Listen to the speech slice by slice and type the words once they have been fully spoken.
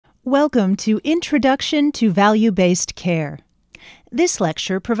Welcome to Introduction to Value-Based Care. This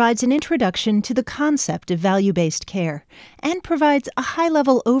lecture provides an introduction to the concept of value-based care and provides a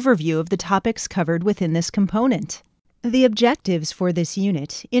high-level overview of the topics covered within this component. The objectives for this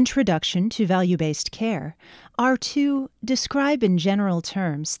unit, Introduction to Value-Based Care, are to describe in general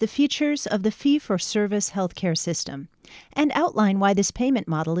terms the features of the fee-for-service healthcare system and outline why this payment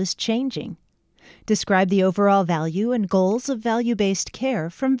model is changing. Describe the overall value and goals of value-based care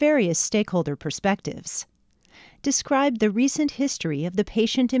from various stakeholder perspectives. Describe the recent history of the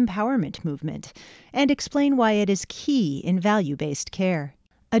patient empowerment movement and explain why it is key in value-based care.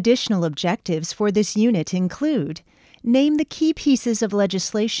 Additional objectives for this unit include: name the key pieces of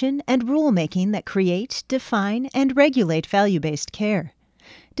legislation and rulemaking that create, define, and regulate value-based care.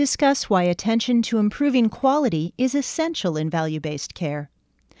 Discuss why attention to improving quality is essential in value-based care.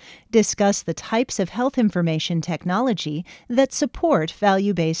 Discuss the types of health information technology that support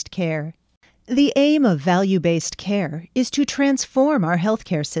value-based care. The aim of value-based care is to transform our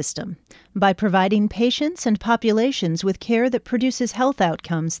healthcare system by providing patients and populations with care that produces health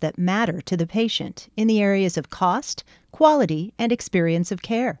outcomes that matter to the patient in the areas of cost, quality, and experience of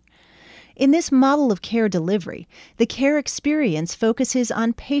care. In this model of care delivery, the care experience focuses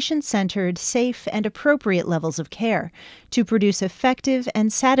on patient-centered, safe, and appropriate levels of care to produce effective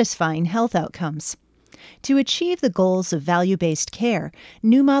and satisfying health outcomes. To achieve the goals of value-based care,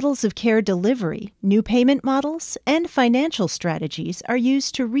 new models of care delivery, new payment models, and financial strategies are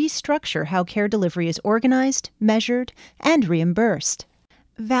used to restructure how care delivery is organized, measured, and reimbursed.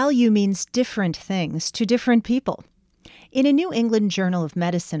 Value means different things to different people. In a New England Journal of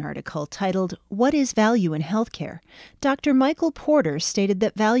Medicine article titled, "What is Value in Healthcare?" Dr. Michael Porter stated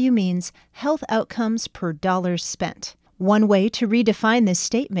that value means health outcomes per dollars spent. One way to redefine this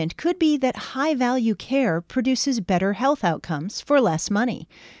statement could be that high-value care produces better health outcomes for less money,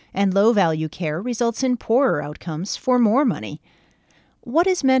 and low-value care results in poorer outcomes for more money. What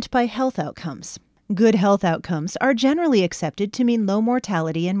is meant by health outcomes? Good health outcomes are generally accepted to mean low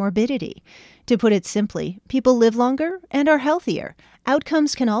mortality and morbidity. To put it simply, people live longer and are healthier.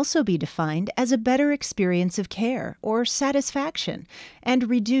 Outcomes can also be defined as a better experience of care or satisfaction and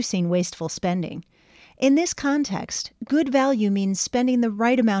reducing wasteful spending. In this context, good value means spending the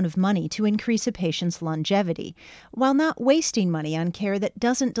right amount of money to increase a patient's longevity, while not wasting money on care that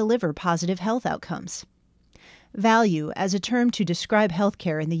doesn't deliver positive health outcomes. Value, as a term to describe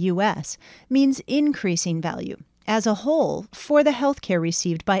healthcare in the U.S., means increasing value, as a whole, for the healthcare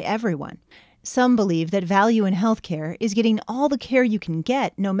received by everyone. Some believe that value in healthcare is getting all the care you can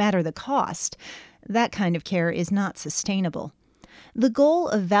get, no matter the cost. That kind of care is not sustainable. The goal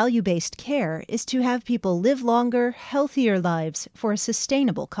of value-based care is to have people live longer, healthier lives for a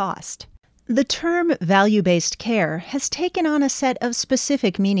sustainable cost. The term value-based care has taken on a set of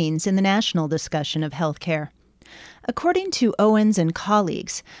specific meanings in the national discussion of healthcare. According to Owens and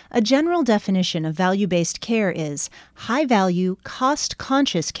colleagues, a general definition of value-based care is high-value,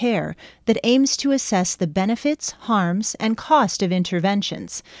 cost-conscious care that aims to assess the benefits, harms, and cost of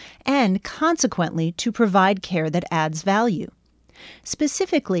interventions, and consequently to provide care that adds value.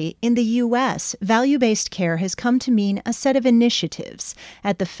 Specifically, in the U.S., value-based care has come to mean a set of initiatives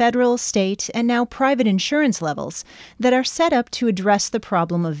at the federal, state, and now private insurance levels that are set up to address the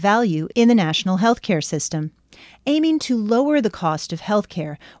problem of value in the national healthcare system, aiming to lower the cost of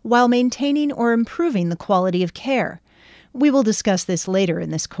healthcare while maintaining or improving the quality of care. We will discuss this later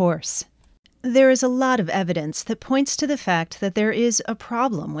in this course. There is a lot of evidence that points to the fact that there is a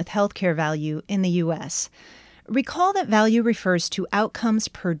problem with healthcare value in the U.S. Recall that value refers to outcomes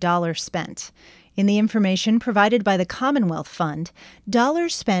per dollar spent. In the information provided by the Commonwealth Fund,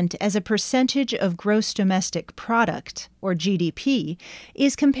 dollars spent as a percentage of gross domestic product, or GDP,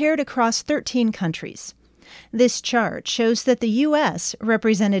 is compared across 13 countries. This chart shows that the U.S.,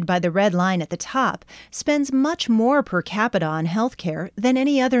 represented by the red line at the top, spends much more per capita on healthcare than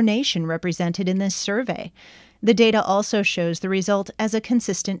any other nation represented in this survey. The data also shows the result as a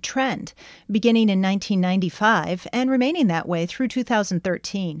consistent trend, beginning in 1995 and remaining that way through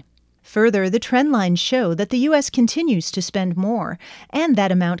 2013. Further, the trend lines show that the U.S. continues to spend more, and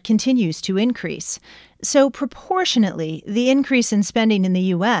that amount continues to increase. So, proportionately, the increase in spending in the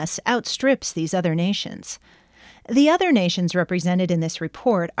U.S. outstrips these other nations. The other nations represented in this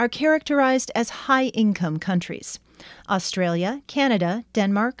report are characterized as high-income countries: Australia, Canada,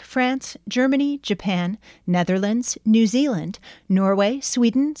 Denmark, France, Germany, Japan, Netherlands, New Zealand, Norway,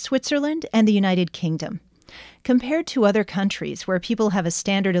 Sweden, Switzerland, and the United Kingdom. Compared to other countries where people have a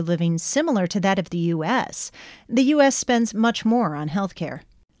standard of living similar to that of the U.S. spends much more on healthcare.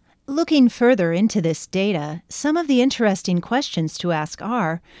 Looking further into this data, some of the interesting questions to ask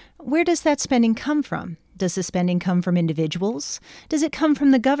are, where does that spending come from? Does the spending come from individuals? Does it come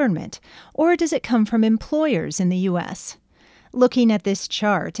from the government? Or does it come from employers in the U.S.? Looking at this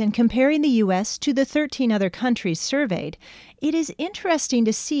chart and comparing the U.S. to the 13 other countries surveyed, it is interesting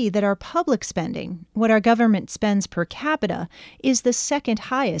to see that our public spending, what our government spends per capita, is the second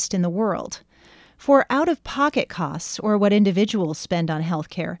highest in the world. For out-of-pocket costs, or what individuals spend on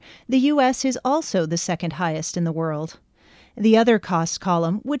healthcare, the U.S. is also the second highest in the world. The other cost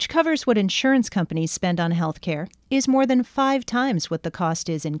column, which covers what insurance companies spend on healthcare, is more than 5 times what the cost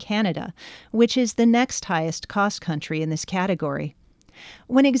is in Canada, which is the next highest cost country in this category.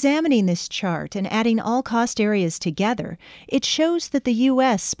 When examining this chart and adding all cost areas together, it shows that the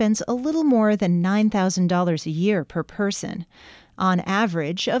U.S. spends a little more than $9,000 a year per person. On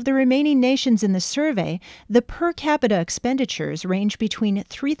average, of the remaining nations in the survey, the per capita expenditures range between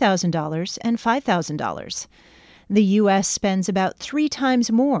 $3,000 and $5,000. The U.S. spends about 3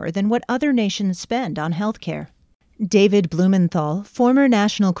 times more than what other nations spend on healthcare. David Blumenthal, former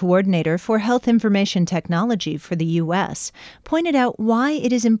National Coordinator for Health Information Technology for the U.S., pointed out why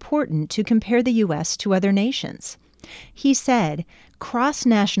it is important to compare the U.S. to other nations. He said,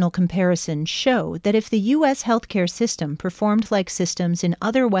 cross-national comparisons show that if the U.S. healthcare system performed like systems in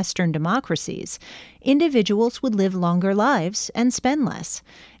other Western democracies, individuals would live longer lives and spend less,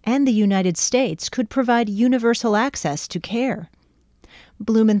 and the United States could provide universal access to care.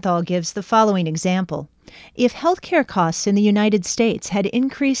 Blumenthal gives the following example. If healthcare costs in the United States had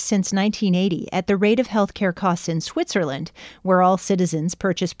increased since 1980 at the rate of healthcare costs in Switzerland, where all citizens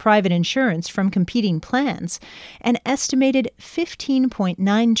purchase private insurance from competing plans, an estimated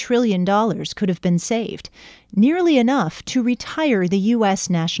 $15.9 trillion could have been saved, nearly enough to retire the U.S.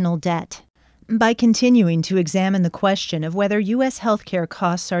 national debt. By continuing to examine the question of whether U.S. healthcare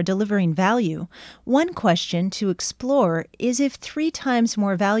costs are delivering value, one question to explore is if 3 times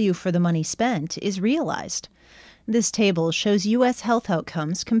more value for the money spent is realized. This table shows U.S. health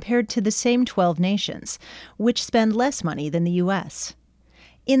outcomes compared to the same 12 nations, which spend less money than the U.S.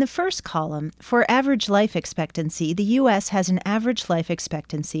 In the first column, for average life expectancy, the U.S. has an average life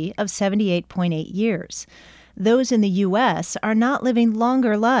expectancy of 78.8 years. Those in the U.S. are not living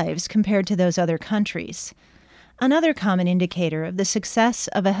longer lives compared to those other countries. Another common indicator of the success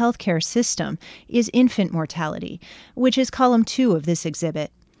of a healthcare system is infant mortality, which is column 2 of this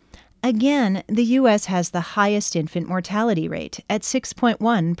exhibit. Again, the U.S. has the highest infant mortality rate at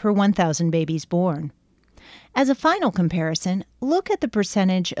 6.1 per 1,000 babies born. As a final comparison, look at the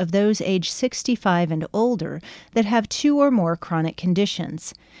percentage of those aged 65 and older that have 2 or more chronic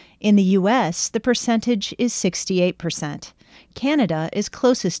conditions. In the U.S., the percentage is 68%. Canada is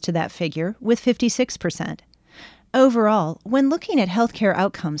closest to that figure with 56%. Overall, when looking at healthcare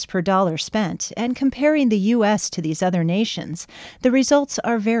outcomes per dollar spent and comparing the U.S. to these other nations, the results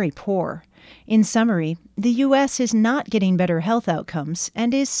are very poor. In summary, the U.S. is not getting better health outcomes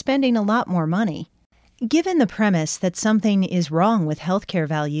and is spending a lot more money. Given the premise that something is wrong with healthcare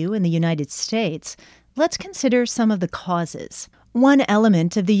value in the United States, let's consider some of the causes. One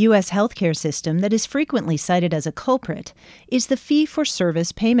element of the U.S. healthcare system that is frequently cited as a culprit is the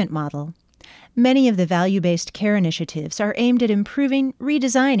fee-for-service payment model. Many of the value-based care initiatives are aimed at improving,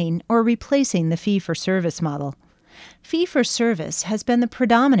 redesigning, or replacing the fee-for-service model. Fee-for-service has been the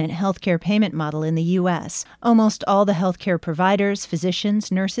predominant healthcare payment model in the U.S. Almost all the healthcare providers,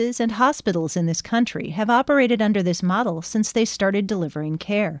 physicians, nurses, and hospitals in this country have operated under this model since they started delivering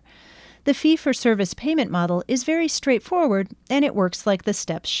care. The fee-for-service payment model is very straightforward, and it works like the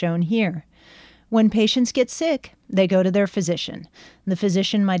steps shown here. When patients get sick, they go to their physician. The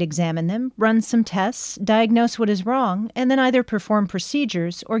physician might examine them, run some tests, diagnose what is wrong, and then either perform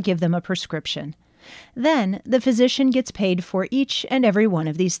procedures or give them a prescription. Then, the physician gets paid for each and every one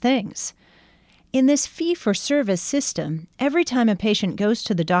of these things. In this fee-for-service system, every time a patient goes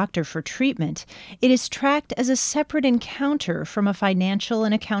to the doctor for treatment, it is tracked as a separate encounter from a financial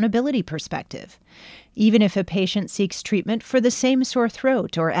and accountability perspective. Even if a patient seeks treatment for the same sore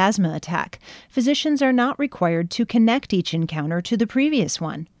throat or asthma attack, physicians are not required to connect each encounter to the previous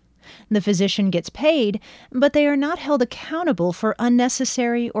one. The physician gets paid, but they are not held accountable for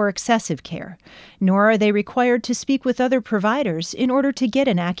unnecessary or excessive care, nor are they required to speak with other providers in order to get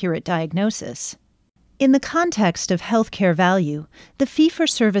an accurate diagnosis. In the context of healthcare value, the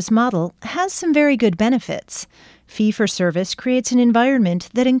fee-for-service model has some very good benefits. Fee-for-service creates an environment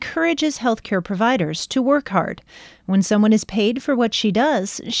that encourages healthcare providers to work hard. When someone is paid for what she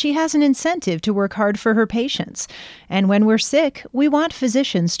does, she has an incentive to work hard for her patients. And when we're sick, we want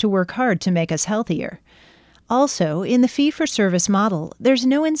physicians to work hard to make us healthier. Also, in the fee-for-service model, there's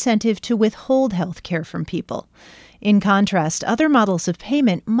no incentive to withhold health care from people. In contrast, other models of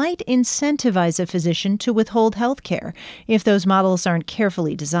payment might incentivize a physician to withhold health care if those models aren't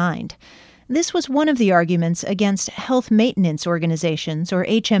carefully designed. This was one of the arguments against health maintenance organizations, or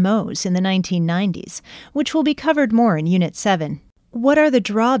HMOs, in the 1990s, which will be covered more in Unit 7. What are the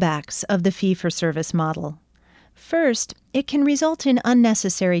drawbacks of the fee-for-service model? First, it can result in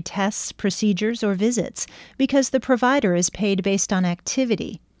unnecessary tests, procedures, or visits because the provider is paid based on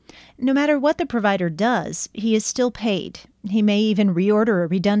activity. No matter what the provider does, he is still paid. He may even reorder a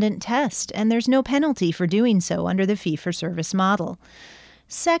redundant test, and there's no penalty for doing so under the fee-for-service model.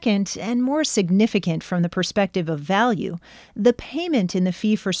 Second, and more significant from the perspective of value, the payment in the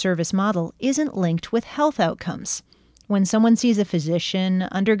fee-for-service model isn't linked with health outcomes. When someone sees a physician,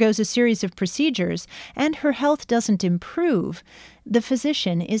 undergoes a series of procedures, and her health doesn't improve, the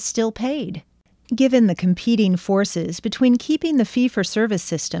physician is still paid. Given the competing forces between keeping the fee-for-service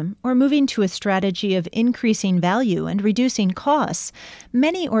system or moving to a strategy of increasing value and reducing costs,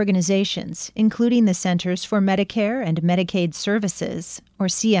 many organizations, including the Centers for Medicare and Medicaid Services, or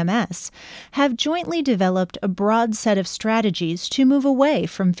CMS, have jointly developed a broad set of strategies to move away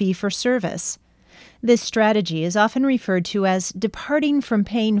from fee-for-service. This strategy is often referred to as departing from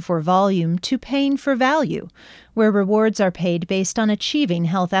paying for volume to paying for value, where rewards are paid based on achieving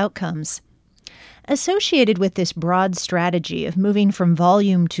health outcomes. Associated with this broad strategy of moving from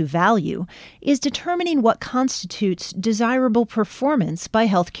volume to value is determining what constitutes desirable performance by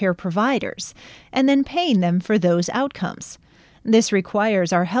healthcare providers, and then paying them for those outcomes. This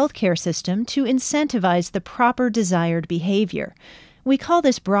requires our healthcare system to incentivize the proper desired behavior. We call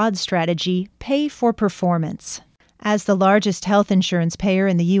this broad strategy pay for performance. As the largest health insurance payer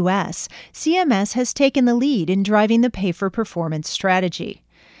in the U.S., CMS has taken the lead in driving the pay for performance strategy.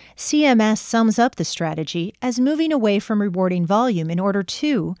 CMS sums up the strategy as moving away from rewarding volume in order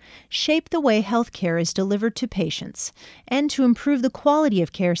to shape the way healthcare is delivered to patients and to improve the quality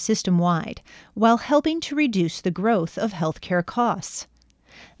of care system-wide while helping to reduce the growth of healthcare costs.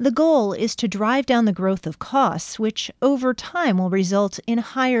 The goal is to drive down the growth of costs, which over time will result in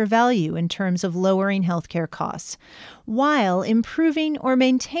higher value in terms of lowering healthcare costs, while improving or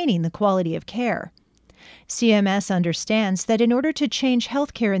maintaining the quality of care. CMS understands that in order to change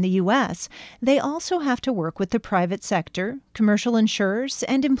healthcare in the U.S., they also have to work with the private sector, commercial insurers,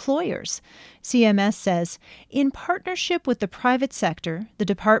 and employers. CMS says, in partnership with the private sector, the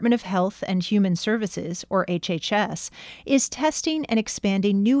Department of Health and Human Services, or HHS, is testing and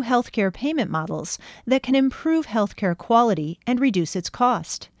expanding new healthcare payment models that can improve healthcare quality and reduce its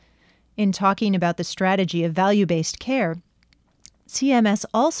cost. In talking about the strategy of value-based care, CMS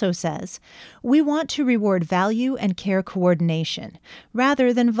also says, we want to reward value and care coordination,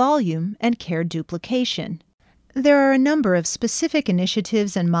 rather than volume and care duplication. There are a number of specific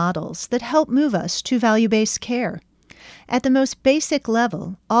initiatives and models that help move us to value-based care. At the most basic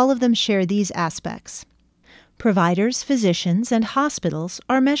level, all of them share these aspects. Providers, physicians, and hospitals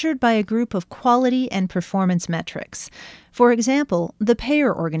are measured by a group of quality and performance metrics. For example, the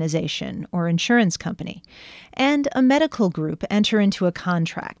payer organization or insurance company, and a medical group enter into a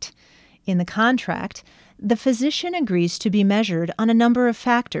contract. In the contract, the physician agrees to be measured on a number of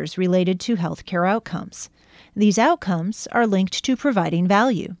factors related to healthcare outcomes. These outcomes are linked to providing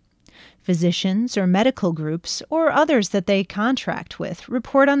value. Physicians or medical groups or others that they contract with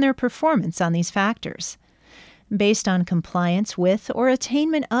report on their performance on these factors. Based on compliance with or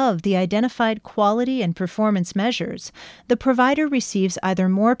attainment of the identified quality and performance measures, the provider receives either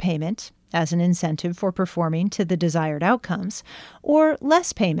more payment, as an incentive for performing to the desired outcomes, or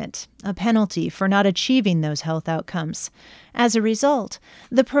less payment, a penalty for not achieving those health outcomes. As a result,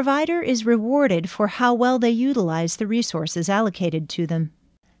 the provider is rewarded for how well they utilize the resources allocated to them.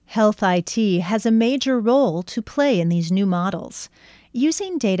 Health IT has a major role to play in these new models.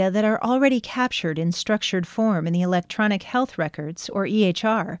 Using data that are already captured in structured form in the electronic health records, or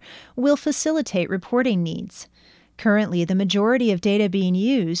EHR, will facilitate reporting needs. Currently, the majority of data being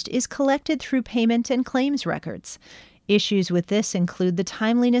used is collected through payment and claims records. Issues with this include the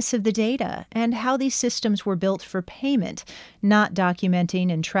timeliness of the data and how these systems were built for payment, not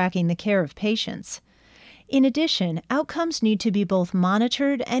documenting and tracking the care of patients. In addition, outcomes need to be both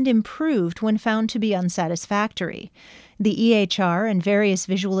monitored and improved when found to be unsatisfactory. The EHR and various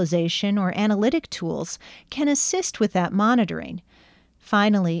visualization or analytic tools can assist with that monitoring.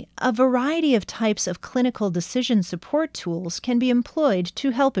 Finally, a variety of types of clinical decision support tools can be employed to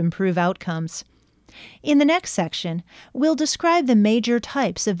help improve outcomes. In the next section, we'll describe the major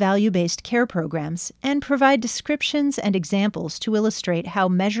types of value-based care programs and provide descriptions and examples to illustrate how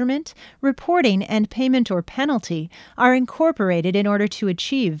measurement, reporting, and payment or penalty are incorporated in order to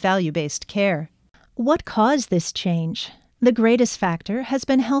achieve value-based care. What caused this change? The greatest factor has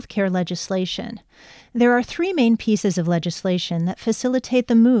been healthcare legislation. There are three main pieces of legislation that facilitate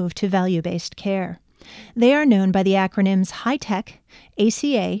the move to value-based care. They are known by the acronyms HITECH,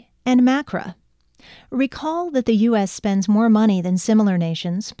 ACA, and MACRA. Recall that the U.S. spends more money than similar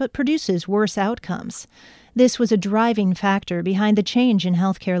nations, but produces worse outcomes. This was a driving factor behind the change in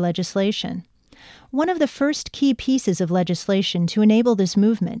healthcare legislation. One of the first key pieces of legislation to enable this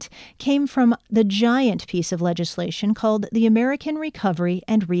movement came from the giant piece of legislation called the American Recovery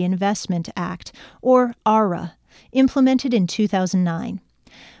and Reinvestment Act, or ARRA, implemented in 2009.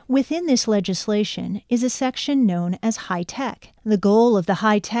 Within this legislation is a section known as HITECH. The goal of the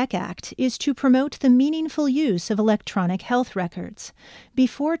HITECH Act is to promote the meaningful use of electronic health records.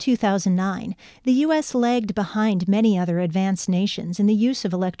 Before 2009, the U.S. lagged behind many other advanced nations in the use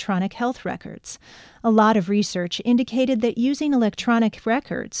of electronic health records. A lot of research indicated that using electronic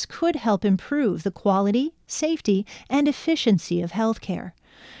records could help improve the quality, safety, and efficiency of healthcare.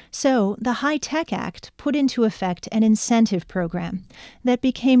 So, the HITECH Act put into effect an incentive program that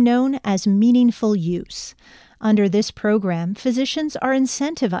became known as Meaningful Use. Under this program, physicians are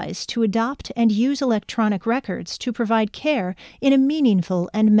incentivized to adopt and use electronic records to provide care in a meaningful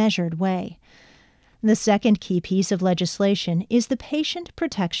and measured way. The second key piece of legislation is the Patient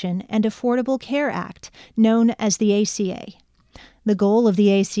Protection and Affordable Care Act, known as the ACA. The goal of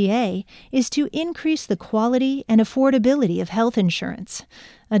the ACA is to increase the quality and affordability of health insurance.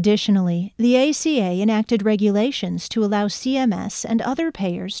 Additionally, the ACA enacted regulations to allow CMS and other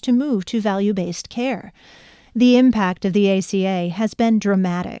payers to move to value-based care. The impact of the ACA has been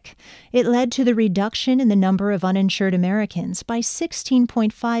dramatic. It led to the reduction in the number of uninsured Americans by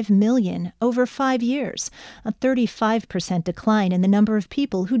 16.5 million over 5 years, a 35% decline in the number of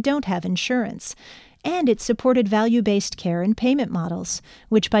people who don't have insurance. And it supported value-based care and payment models,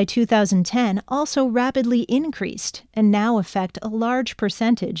 which by 2010 also rapidly increased and now affect a large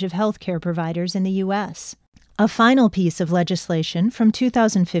percentage of healthcare providers in the U.S. A final piece of legislation from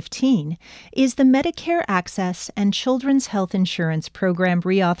 2015 is the Medicare Access and Children's Health Insurance Program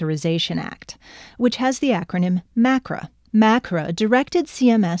Reauthorization Act, which has the acronym MACRA. MACRA directed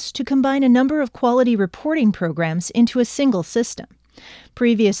CMS to combine a number of quality reporting programs into a single system.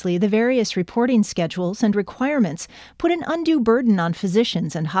 Previously, the various reporting schedules and requirements put an undue burden on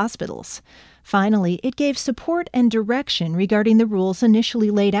physicians and hospitals. Finally, it gave support and direction regarding the rules initially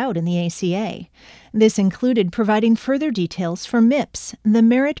laid out in the ACA. This included providing further details for MIPS, the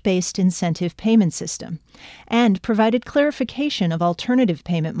Merit-Based Incentive Payment System, and provided clarification of alternative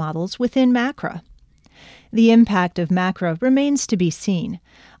payment models within MACRA. The impact of MACRA remains to be seen.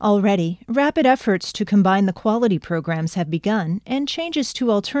 Already, rapid efforts to combine the quality programs have begun, and changes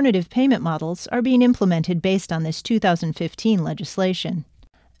to alternative payment models are being implemented based on this 2015 legislation.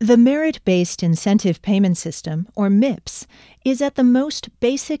 The Merit-Based Incentive Payment System, or MIPS, is at the most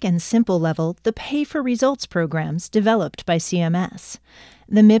basic and simple level the pay-for-results programs developed by CMS.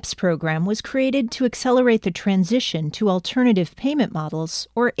 The MIPS program was created to accelerate the transition to alternative payment models,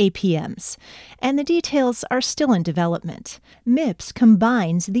 or APMs, and the details are still in development. MIPS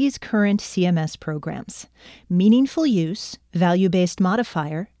combines these current CMS programs: Meaningful Use, Value-Based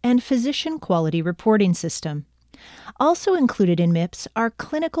Modifier, and Physician Quality Reporting System. Also included in MIPS are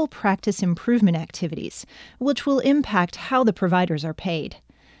clinical practice improvement activities, which will impact how the providers are paid.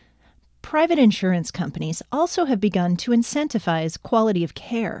 Private insurance companies also have begun to incentivize quality of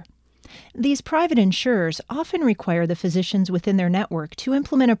care. These private insurers often require the physicians within their network to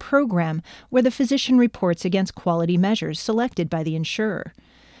implement a program where the physician reports against quality measures selected by the insurer.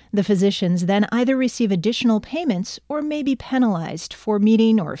 The physicians then either receive additional payments or may be penalized for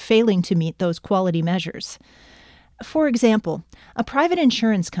meeting or failing to meet those quality measures. For example, a private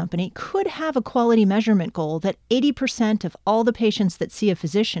insurance company could have a quality measurement goal that 80% of all the patients that see a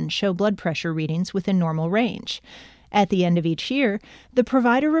physician show blood pressure readings within normal range. At the end of each year, the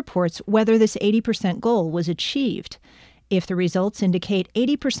provider reports whether this 80% goal was achieved. If the results indicate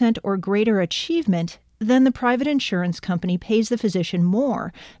 80% or greater achievement, then the private insurance company pays the physician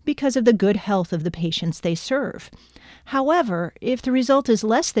more because of the good health of the patients they serve. However, if the result is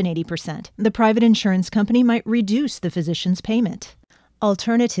less than 80%, the private insurance company might reduce the physician's payment.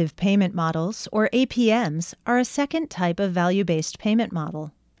 Alternative payment models, or APMs, are a second type of value-based payment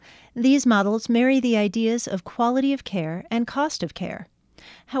model. These models marry the ideas of quality of care and cost of care.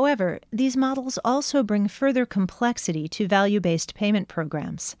 However, these models also bring further complexity to value-based payment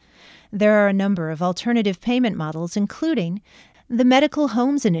programs. There are a number of alternative payment models, including the Medical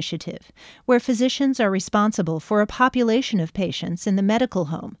Homes Initiative, where physicians are responsible for a population of patients in the medical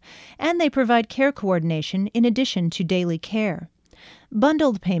home, and they provide care coordination in addition to daily care.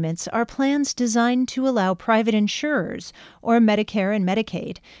 Bundled payments are plans designed to allow private insurers, or Medicare and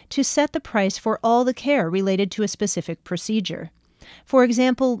Medicaid, to set the price for all the care related to a specific procedure. For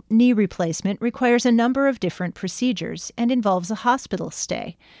example, knee replacement requires a number of different procedures and involves a hospital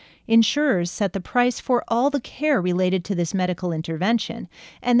stay. Insurers set the price for all the care related to this medical intervention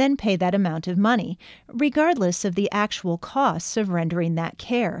and then pay that amount of money, regardless of the actual costs of rendering that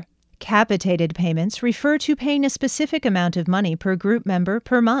care. Capitated payments refer to paying a specific amount of money per group member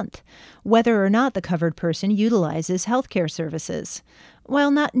per month, whether or not the covered person utilizes healthcare services. While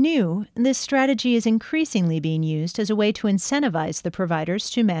not new, this strategy is increasingly being used as a way to incentivize the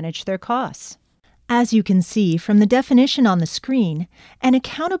providers to manage their costs. As you can see from the definition on the screen, an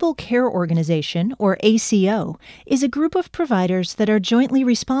accountable care organization, or ACO, is a group of providers that are jointly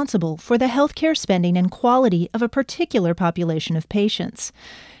responsible for the healthcare spending and quality of a particular population of patients.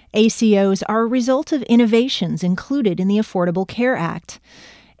 ACOs are a result of innovations included in the Affordable Care Act.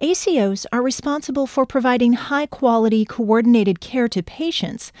 ACOs are responsible for providing high-quality, coordinated care to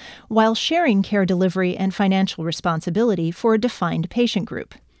patients while sharing care delivery and financial responsibility for a defined patient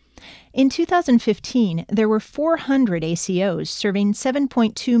group. In 2015, there were 400 ACOs serving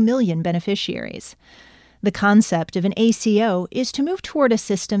 7.2 million beneficiaries. The concept of an ACO is to move toward a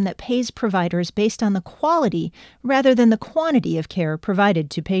system that pays providers based on the quality rather than the quantity of care provided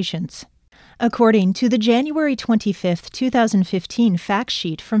to patients. According to the January 25, 2015 fact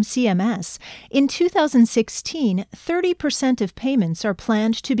sheet from CMS, in 2016, 30% of payments are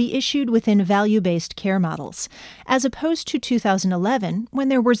planned to be issued within value-based care models, as opposed to 2011 when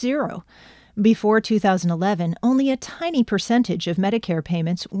there were zero. Before 2011, only a tiny percentage of Medicare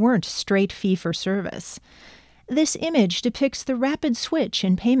payments weren't straight fee-for-service. This image depicts the rapid switch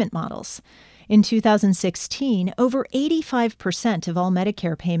in payment models. In 2016, over 85% of all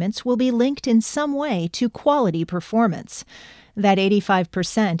Medicare payments will be linked in some way to quality performance. That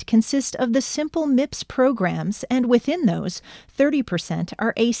 85% consist of the simple MIPS programs, and within those, 30%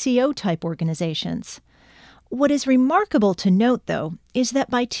 are ACO-type organizations. What is remarkable to note, though, is that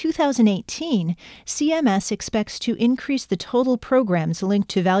by 2018, CMS expects to increase the total programs linked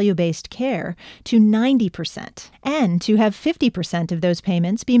to value-based care to 90%, and to have 50% of those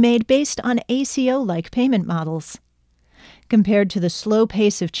payments be made based on ACO-like payment models. Compared to the slow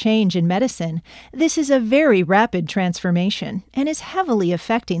pace of change in medicine, this is a very rapid transformation and is heavily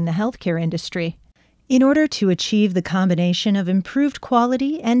affecting the healthcare industry. In order to achieve the combination of improved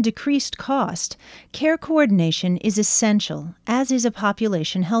quality and decreased cost, care coordination is essential, as is a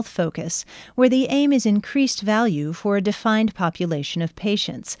population health focus, where the aim is increased value for a defined population of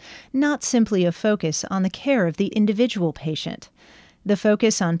patients, not simply a focus on the care of the individual patient. The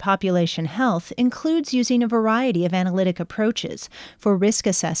focus on population health includes using a variety of analytic approaches for risk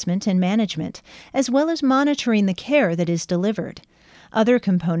assessment and management, as well as monitoring the care that is delivered. Other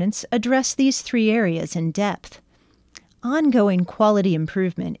components address these three areas in depth. Ongoing quality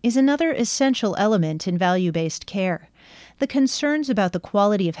improvement is another essential element in value-based care. The concerns about the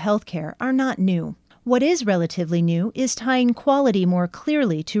quality of healthcare are not new. What is relatively new is tying quality more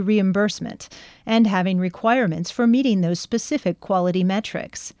clearly to reimbursement and having requirements for meeting those specific quality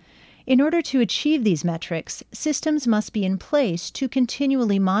metrics. In order to achieve these metrics, systems must be in place to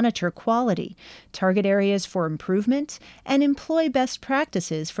continually monitor quality, target areas for improvement, and employ best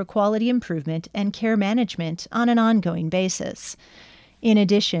practices for quality improvement and care management on an ongoing basis. In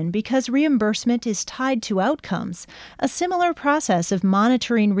addition, because reimbursement is tied to outcomes, a similar process of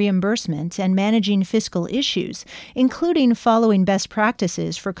monitoring reimbursement and managing fiscal issues, including following best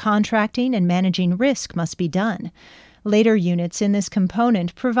practices for contracting and managing risk, must be done. Later units in this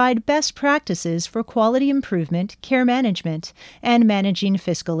component provide best practices for quality improvement, care management, and managing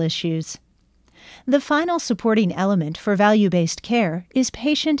fiscal issues. The final supporting element for value-based care is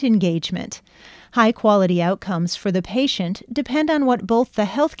patient engagement. High-quality outcomes for the patient depend on what both the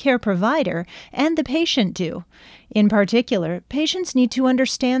healthcare provider and the patient do. In particular, patients need to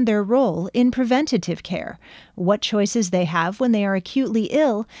understand their role in preventative care, what choices they have when they are acutely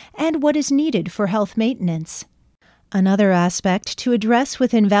ill, and what is needed for health maintenance. Another aspect to address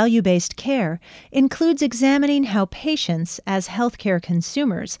within value-based care includes examining how patients, as healthcare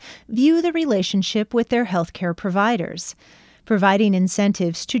consumers, view the relationship with their healthcare providers. Providing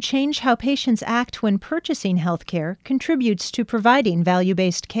incentives to change how patients act when purchasing healthcare contributes to providing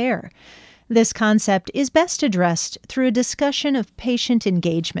value-based care. This concept is best addressed through a discussion of patient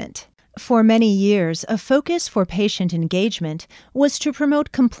engagement. For many years, a focus for patient engagement was to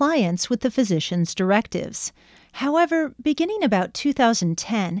promote compliance with the physician's directives. However, beginning about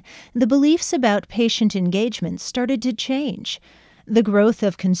 2010, the beliefs about patient engagement started to change. The growth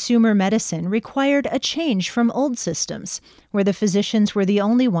of consumer medicine required a change from old systems, where the physicians were the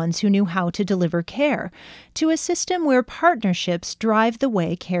only ones who knew how to deliver care, to a system where partnerships drive the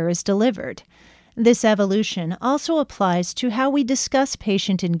way care is delivered. This evolution also applies to how we discuss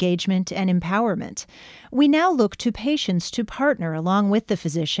patient engagement and empowerment. We now look to patients to partner along with the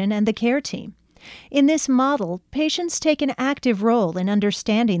physician and the care team. In this model, patients take an active role in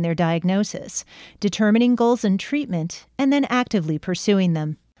understanding their diagnosis, determining goals and treatment, and then actively pursuing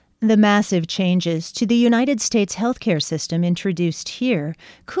them. The massive changes to the United States healthcare system introduced here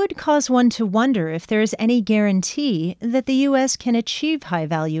could cause one to wonder if there is any guarantee that the U.S. can achieve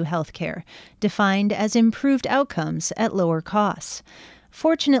high-value healthcare, defined as improved outcomes at lower costs.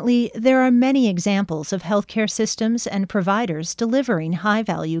 Fortunately, there are many examples of healthcare systems and providers delivering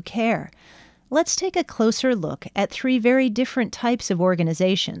high-value care. Let's take a closer look at three very different types of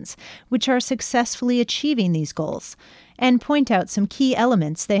organizations which are successfully achieving these goals, and point out some key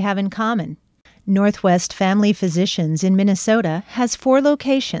elements they have in common. Northwest Family Physicians in Minnesota has 4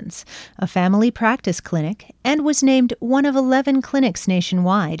 locations, a family practice clinic, and was named one of 11 clinics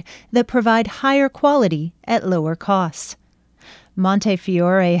nationwide that provide higher quality at lower costs.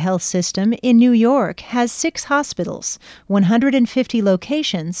 Montefiore Health System in New York has 6 hospitals, 150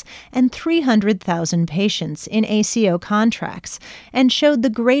 locations, and 300,000 patients in ACO contracts, and showed the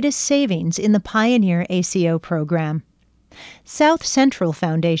greatest savings in the Pioneer ACO program. South Central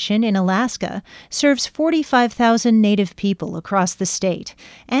Foundation in Alaska serves 45,000 Native people across the state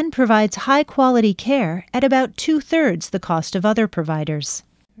and provides high-quality care at about 2/3 the cost of other providers.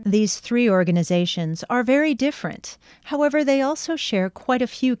 These 3 organizations are very different. However, they also share quite a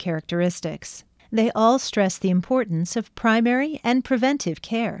few characteristics. They all stress the importance of primary and preventive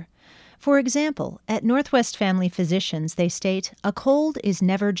care. For example, at Northwest Family Physicians, they state, "A cold is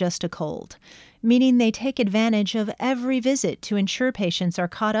never just a cold," meaning they take advantage of every visit to ensure patients are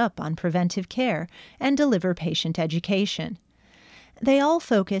caught up on preventive care and deliver patient education. They all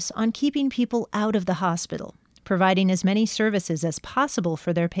focus on keeping people out of the hospital, providing as many services as possible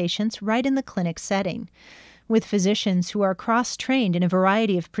for their patients right in the clinic setting. With physicians who are cross-trained in a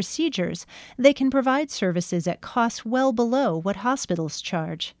variety of procedures, they can provide services at costs well below what hospitals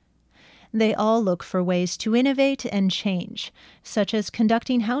charge. They all look for ways to innovate and change, such as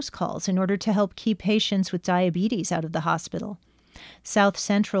conducting house calls in order to help keep patients with diabetes out of the hospital. South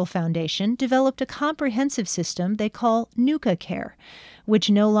Central Foundation developed a comprehensive system they call NUCA Care, which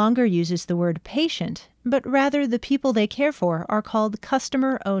no longer uses the word patient, but rather the people they care for are called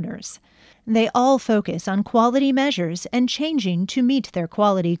customer owners. They all focus on quality measures and changing to meet their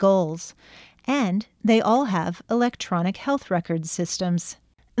quality goals. And they all have electronic health record systems.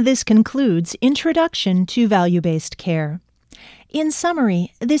 This concludes Introduction to Value-Based Care. In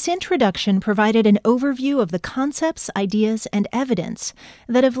summary, this introduction provided an overview of the concepts, ideas, and evidence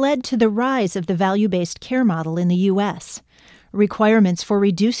that have led to the rise of the value-based care model in the U.S. Requirements for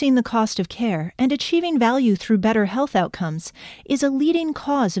reducing the cost of care and achieving value through better health outcomes is a leading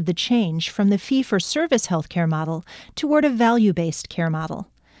cause of the change from the fee-for-service healthcare model toward a value-based care model.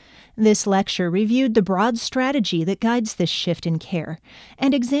 This lecture reviewed the broad strategy that guides this shift in care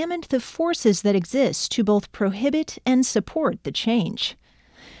and examined the forces that exist to both prohibit and support the change.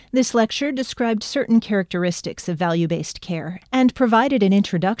 This lecture described certain characteristics of value-based care and provided an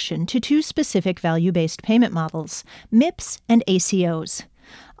introduction to 2 specific value-based payment models, MIPS and ACOs.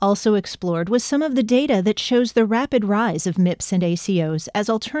 Also explored was some of the data that shows the rapid rise of MIPS and ACOs as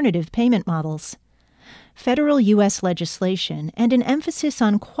alternative payment models. Federal U.S. legislation and an emphasis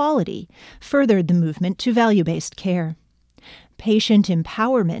on quality furthered the movement to value-based care. Patient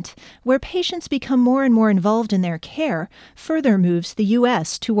empowerment, where patients become more and more involved in their care, further moves the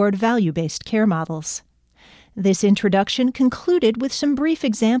U.S. toward value-based care models. This introduction concluded with some brief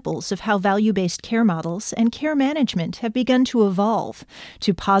examples of how value-based care models and care management have begun to evolve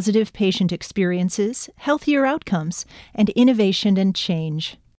to positive patient experiences, healthier outcomes, and innovation and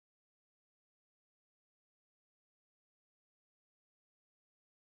change.